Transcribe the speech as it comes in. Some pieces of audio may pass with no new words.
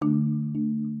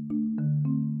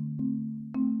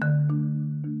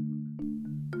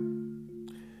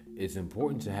It's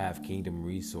important to have kingdom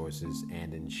resources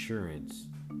and insurance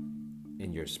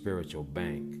in your spiritual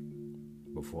bank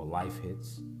before life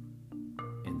hits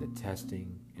and the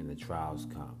testing and the trials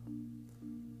come.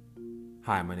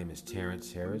 Hi, my name is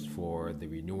Terrence Harris for the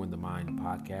Renewing the Mind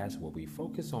podcast, where we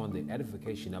focus on the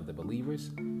edification of the believers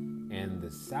and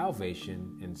the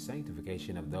salvation and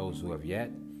sanctification of those who have yet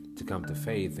to come to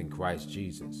faith in Christ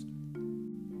Jesus.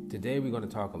 Today we're going to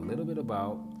talk a little bit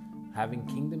about having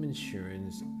kingdom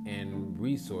insurance and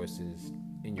resources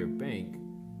in your bank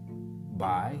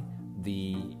by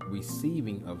the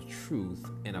receiving of truth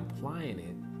and applying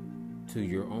it to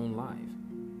your own life.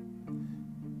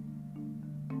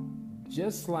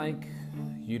 Just like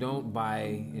you don't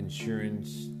buy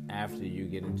insurance after you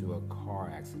get into a car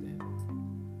accident,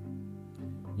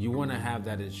 you want to have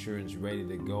that insurance ready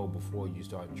to go before you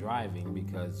start driving,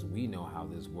 because we know how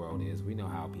this world is. We know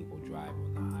how people drive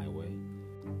on the highway.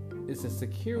 It's a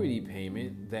security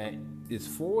payment that is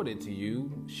forwarded to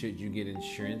you should you get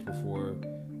insurance before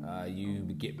you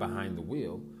get behind the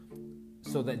wheel,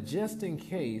 so that just in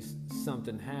case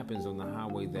something happens on the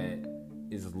highway that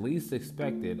is least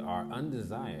expected or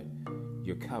undesired,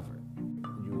 you're covered.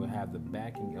 You will have the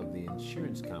backing of the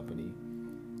insurance company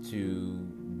to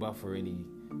buffer any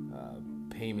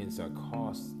payments or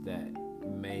costs that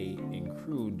may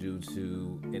accrue due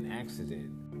to an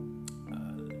accident.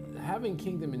 Having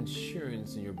kingdom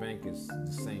insurance in your bank is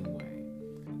the same way.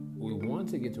 We want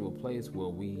to get to a place where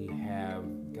we have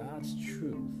God's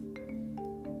truth,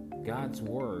 God's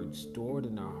word stored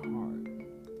in our heart,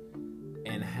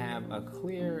 and have a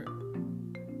clear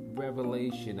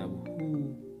revelation of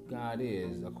who God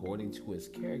is according to his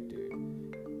character,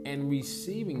 and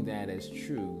receiving that as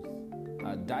truth,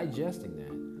 digesting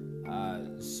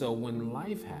that. So when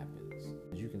life happens,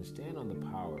 you can stand on the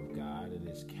power of God and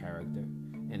his character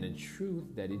and the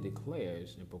truth that he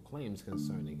declares and proclaims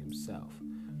concerning himself.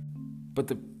 But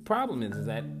the problem is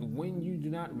that when you do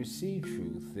not receive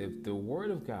truth, if the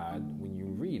word of God, when you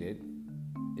read it,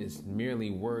 is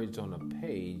merely words on a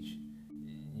page,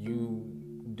 you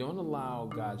don't allow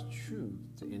God's truth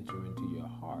to enter into your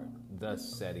heart, thus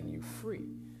setting you free.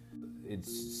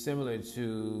 It's similar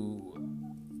to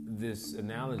this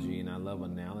analogy, and I love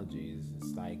analogies.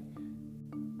 It's like,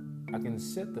 I can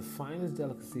set the finest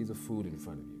delicacies of food in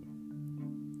front of you,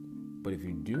 but if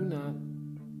you do not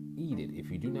eat it,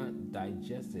 if you do not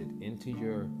digest it into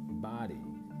your body,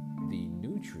 the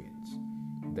nutrients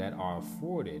that are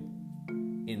afforded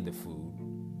in the food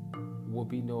will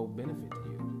be no benefit to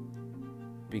you,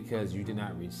 because you did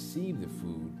not receive the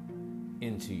food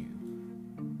into you.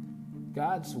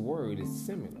 God's word is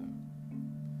similar.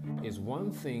 It's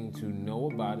one thing to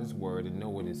know about his word and know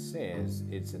what it says.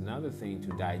 It's another thing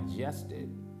to digest it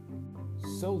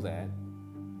so that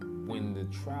when the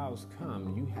trials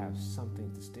come, you have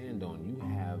something to stand on. You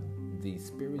have the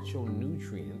spiritual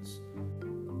nutrients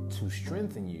to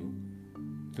strengthen you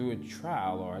through a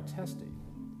trial or a testing.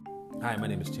 Hi, my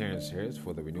name is Terrence Harris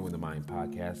for the Renewing the Mind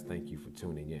podcast. Thank you for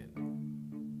tuning in.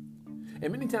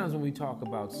 And many times when we talk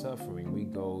about suffering, we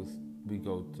go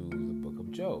through the book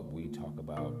of Job. We talk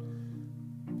about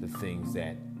the things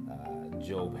that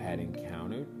Job had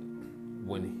encountered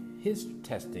when his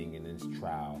testing and his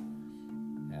trial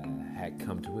had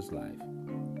come to his life.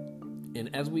 And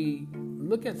as we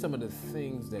look at some of the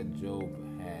things that Job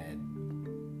had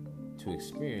to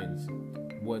experience,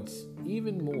 what's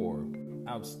even more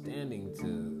outstanding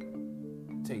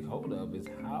to take hold of is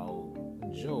how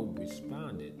Job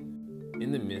responded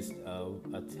in the midst of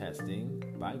a testing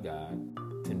by God,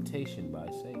 temptation by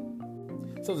Satan.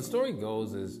 So the story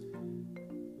goes is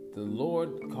the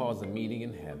Lord calls a meeting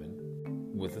in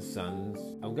heaven with the sons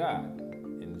of God,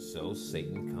 and so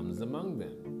Satan comes among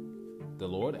them. The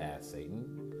Lord asks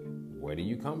Satan, "Where do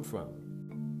you come from?"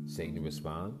 Satan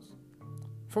responds,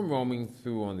 "From roaming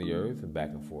through on the earth and back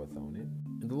and forth on it."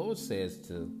 And the Lord says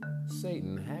to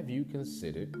Satan, "Have you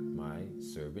considered my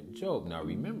servant Job?" Now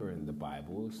remember, in the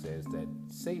Bible it says that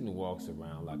Satan walks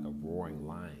around like a roaring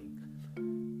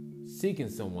lion, seeking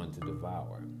someone to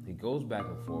devour. He goes back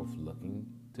and forth looking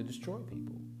to destroy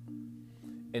people.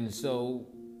 And so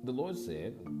the Lord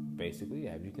said, basically,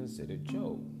 have you considered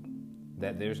Job?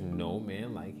 That there's no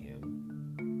man like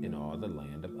him in all the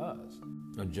land of Uz.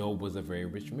 Now, Job was a very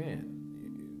rich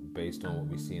man. Based on what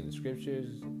we see in the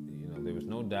scriptures, there was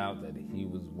no doubt that he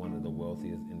was one of the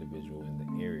wealthiest individuals in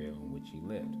the area in which he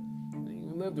lived. And he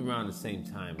lived around the same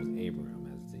time as Abraham,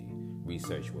 as the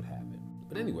research would have it.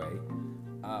 But anyway,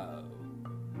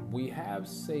 we have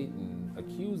Satan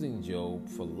accusing Job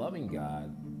for loving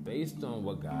God based on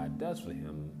what God does for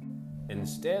him,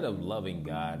 instead of loving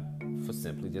God for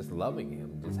simply just loving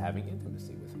him, just having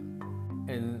intimacy with him.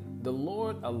 And the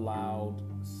Lord allowed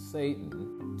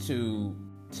Satan to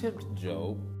tempt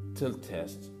Job to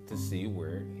test to see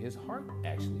where his heart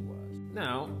actually was.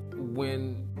 Now,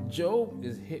 when Job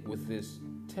is hit with this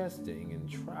testing and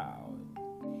trial,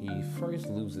 he first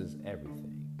loses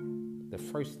everything, the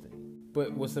first thing.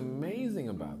 But what's amazing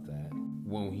about that,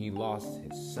 when he lost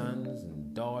his sons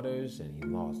and daughters and he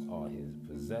lost all his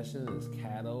possessions, his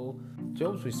cattle,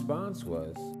 Job's response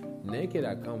was, naked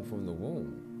I come from the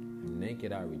womb,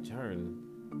 naked I return,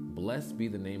 blessed be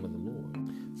the name of the Lord.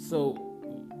 So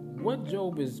what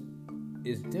Job is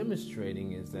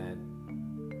demonstrating is that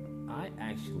I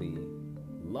actually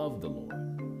love the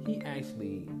Lord. He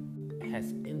actually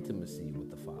has intimacy with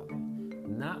the Father,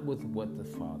 not with what the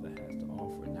Father has to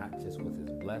offer, not just with his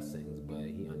blessings, but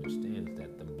he understands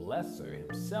that the blesser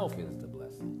himself is the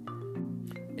blessing.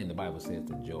 And the Bible says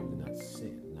that Job did not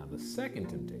sin. Now, the second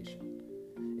temptation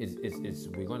is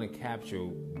we're going to capture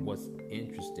what's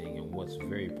interesting and what's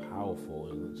very powerful,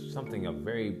 and something, a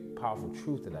very powerful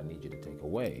truth that I need you to take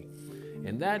away.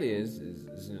 And that is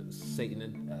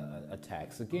Satan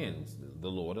attacks again. The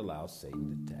Lord allows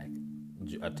Satan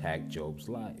to attack Job's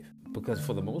life. Because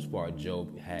for the most part,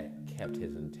 Job had kept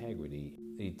his integrity.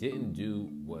 He didn't do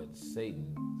what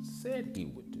Satan said he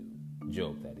would do.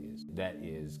 Job, that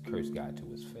is curse God to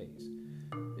his face.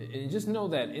 And just know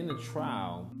that in the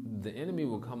trial, the enemy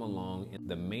will come along, and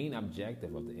the main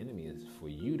objective of the enemy is for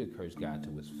you to curse God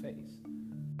to his face.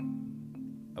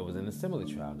 I was in a similar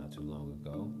trial not too long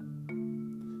ago.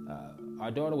 Our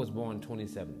daughter was born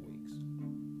 27 weeks,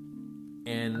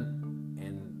 and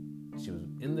she was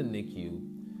in the NICU,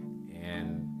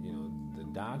 and the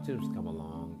doctors come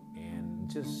along, and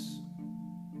just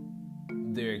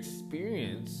their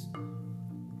experience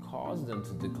caused them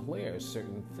to declare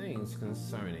certain things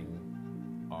concerning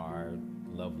our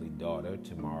lovely daughter,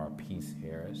 Tamara Peace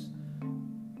Harris,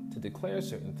 to declare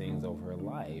certain things over her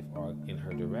life or in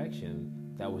her direction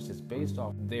that was just based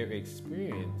off their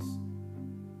experience.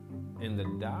 And the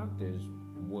doctors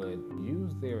would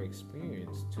use their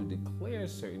experience to declare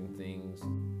certain things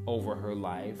over her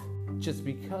life just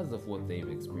because of what they've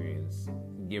experienced,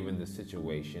 given the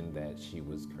situation that she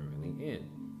was currently in.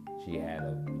 She had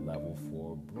a level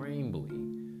 4 brain bleed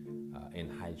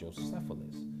and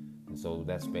hydrocephalus. And so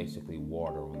that's basically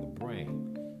water on the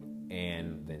brain.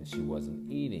 And then she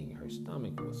wasn't eating. Her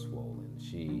stomach was swollen.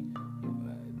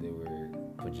 They were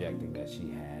projecting that she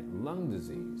had lung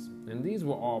disease. And these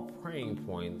were all praying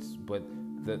points, but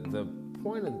the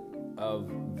point of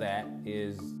that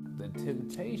is the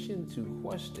temptation to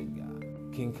question God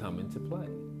can come into play.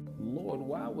 Lord,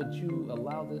 why would you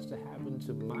allow this to happen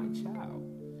to my child?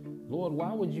 Lord,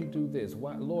 why would you do this?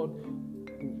 Why, Lord,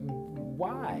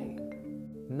 why?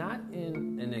 Not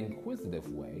in an inquisitive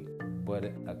way, but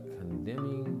a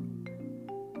condemning,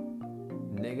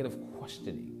 negative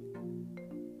questioning,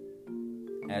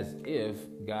 as if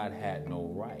God had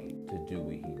no right to do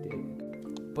what he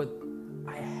did. But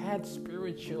I had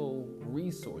spiritual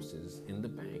resources in the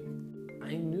bank.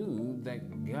 I knew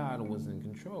that God was in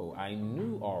control. I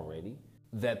knew already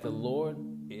that the Lord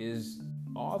is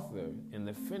author and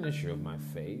the finisher of my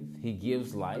faith. He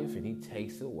gives life and he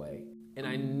takes it away. And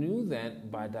I knew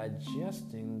that by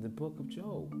digesting the book of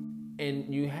Job.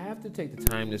 And you have to take the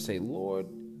time to say, Lord,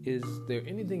 is there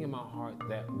anything in my heart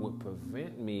that would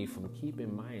prevent me from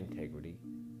keeping my integrity?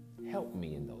 Help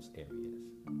me in those areas.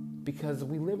 Because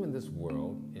we live in this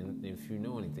world, and if you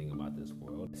know anything about this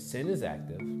world, sin is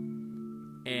active,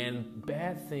 and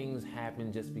bad things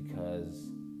happen just because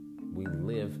we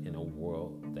live in a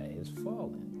world that is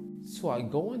fallen. So I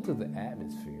go into the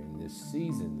atmosphere in this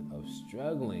season of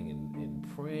struggling and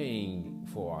praying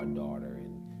for our daughter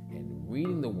and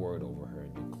reading the word over her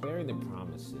and declaring the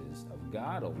promises of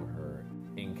God over her,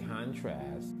 in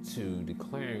contrast to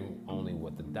declaring only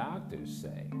what the doctors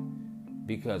say.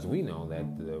 Because we know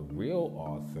that the real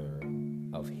author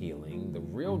of healing, the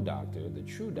real doctor, the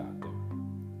true doctor,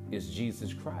 is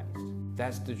Jesus Christ.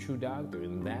 That's the true doctor,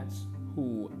 and that's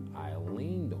who I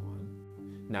leaned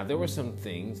on. Now, there were some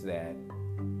things that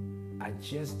I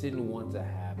just didn't want to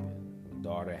happen. My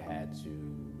daughter had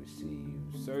to receive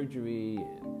surgery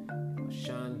and a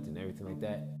shunt and everything like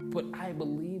that. But I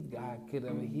believed God could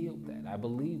have healed that. I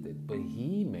believed it. But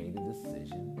he made a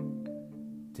decision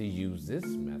to use this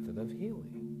method of healing.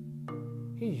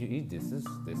 This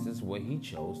is what he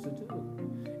chose to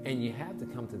do. And you have to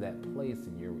come to that place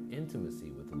in your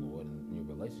intimacy with the Lord and your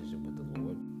relationship with the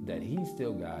Lord that he's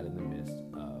still God in the midst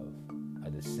of a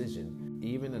decision,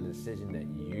 even a decision that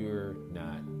you're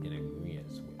not in agreement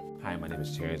with. Hi, my name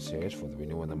is Terrence Harris for the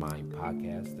Renewing the Mind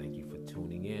podcast. Thank you for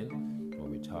tuning in, where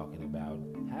we're talking about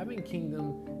having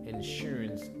kingdom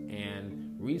insurance and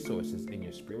resources in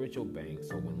your spiritual bank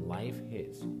so when life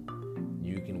hits,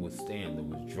 you can withstand the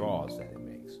withdrawals that it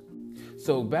makes.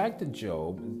 So back to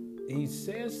Job, he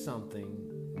says something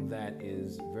that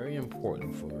is very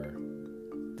important for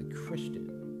the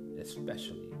Christian,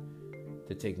 especially,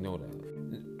 to take note of.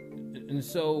 And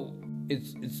so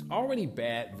it's already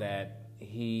bad that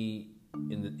he's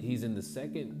in the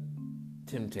second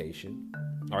temptation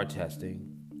or testing,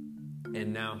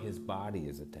 and now his body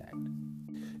is attacked.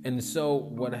 And so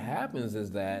what happens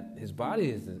is that his body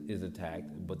is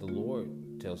attacked, but the Lord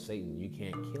tells Satan, you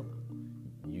can't kill him.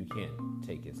 You can't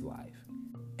take his life.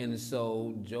 And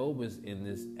so Job is in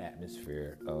this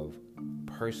atmosphere of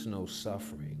personal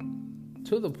suffering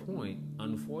to the point,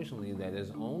 unfortunately, that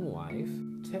his own wife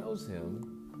tells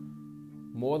him,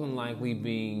 more than likely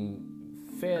being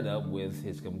fed up with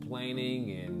his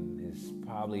complaining and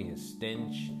probably his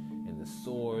stench and the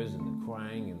sores and the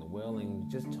crying and the wailing,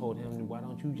 just told him, why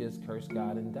don't you just curse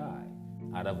God and die?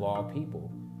 Out of all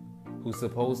people who's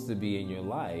supposed to be in your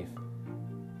life,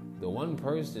 the one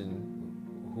person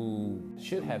who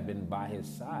should have been by his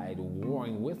side,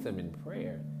 warring with him in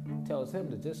prayer, tells him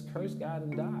to just curse God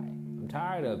and die. I'm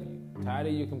tired of you. I'm tired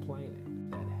of you complaining.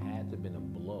 That had to have been a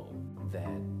blow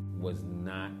that was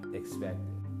not expected.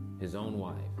 His own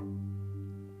wife.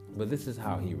 But this is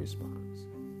how he responds.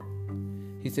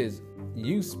 He says,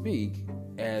 you speak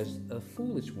as a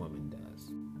foolish woman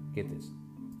does. Get this.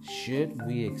 Should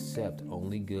we accept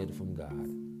only good from God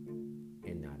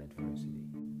and not adversity?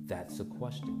 That's a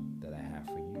question that I have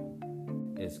for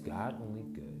you. Is God only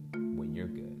good when you're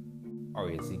good? Or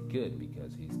is he good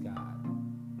because he's God?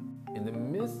 In the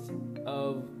midst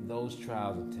of those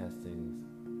trials and testings,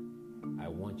 I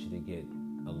want you to get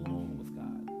alone with God.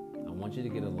 I want you to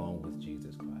get along with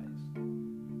Jesus Christ.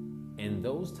 In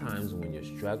those times when you're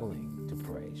struggling to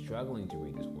pray, struggling to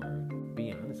read his word,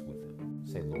 be honest with him.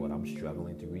 Say, Lord, I'm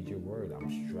struggling to read your word.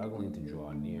 I'm struggling to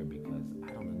draw near because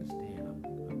I don't understand.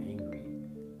 I'm angry.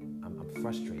 I'm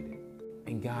frustrated.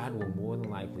 And God will more than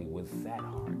likely, with that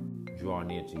heart, draw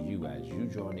near to you as you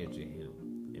draw near to him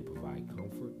and provide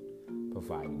comfort,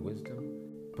 provide wisdom,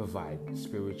 provide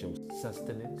spiritual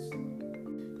sustenance.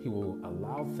 He will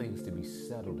allow things to be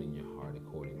settled in your heart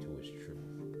according to his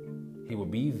truth. He will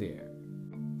be there.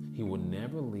 He will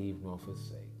never leave nor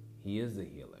forsake. He is the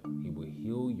healer. He will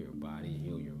heal your body,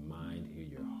 heal your mind, heal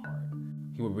your heart.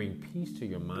 He will bring peace to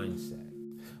your mindset.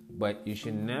 But you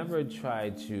should never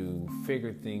try to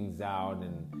figure things out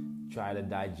and try to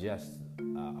digest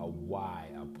a why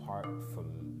apart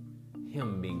from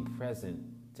him being present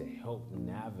to help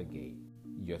navigate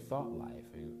your thought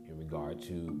life in regard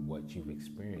to what you've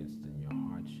experienced in your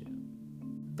hardship.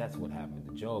 That's what happened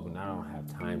to Job, and I don't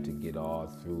have time to get all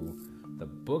through the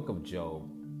book of Job,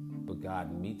 but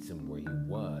God meets him where he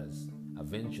was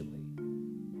eventually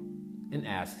and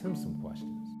asks him some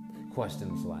questions.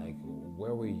 Questions like,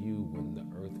 where were you when the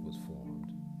earth was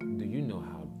formed? Do you know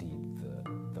how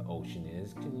deep the ocean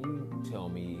is? Can you tell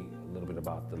me a little bit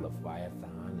about the Leviathan?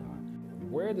 Or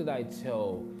where did I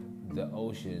tell the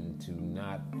ocean to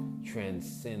not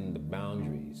transcend the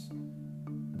boundaries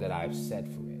that I've set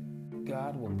for it?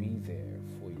 God will be there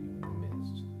for you in the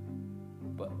midst.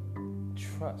 But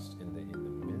trust in the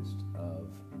midst of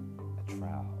a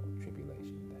trial,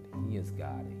 tribulation, that he is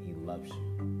God and he loves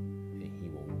you and he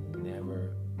will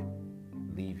never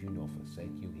leave you nor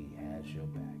forsake you. He has your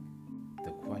back.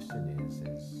 The question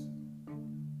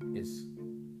is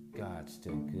God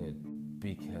still good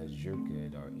because you're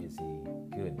good, or is he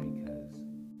good because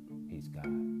he's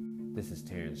God? This is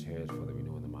Terrence Harris for the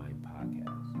Renewing the Mind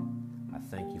podcast. I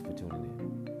thank you for tuning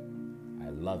in. I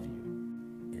love you.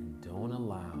 And don't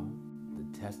allow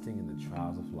the testing and the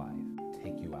trials of life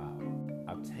take you out.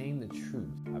 Obtain the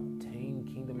truth. Obtain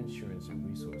kingdom insurance and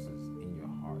resources in your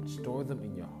heart. Store them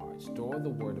in your heart. Store the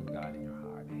word of God in your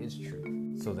heart, his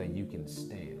truth, so that you can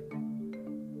stand.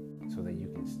 So that you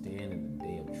can stand in the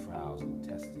day of trials and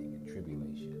testing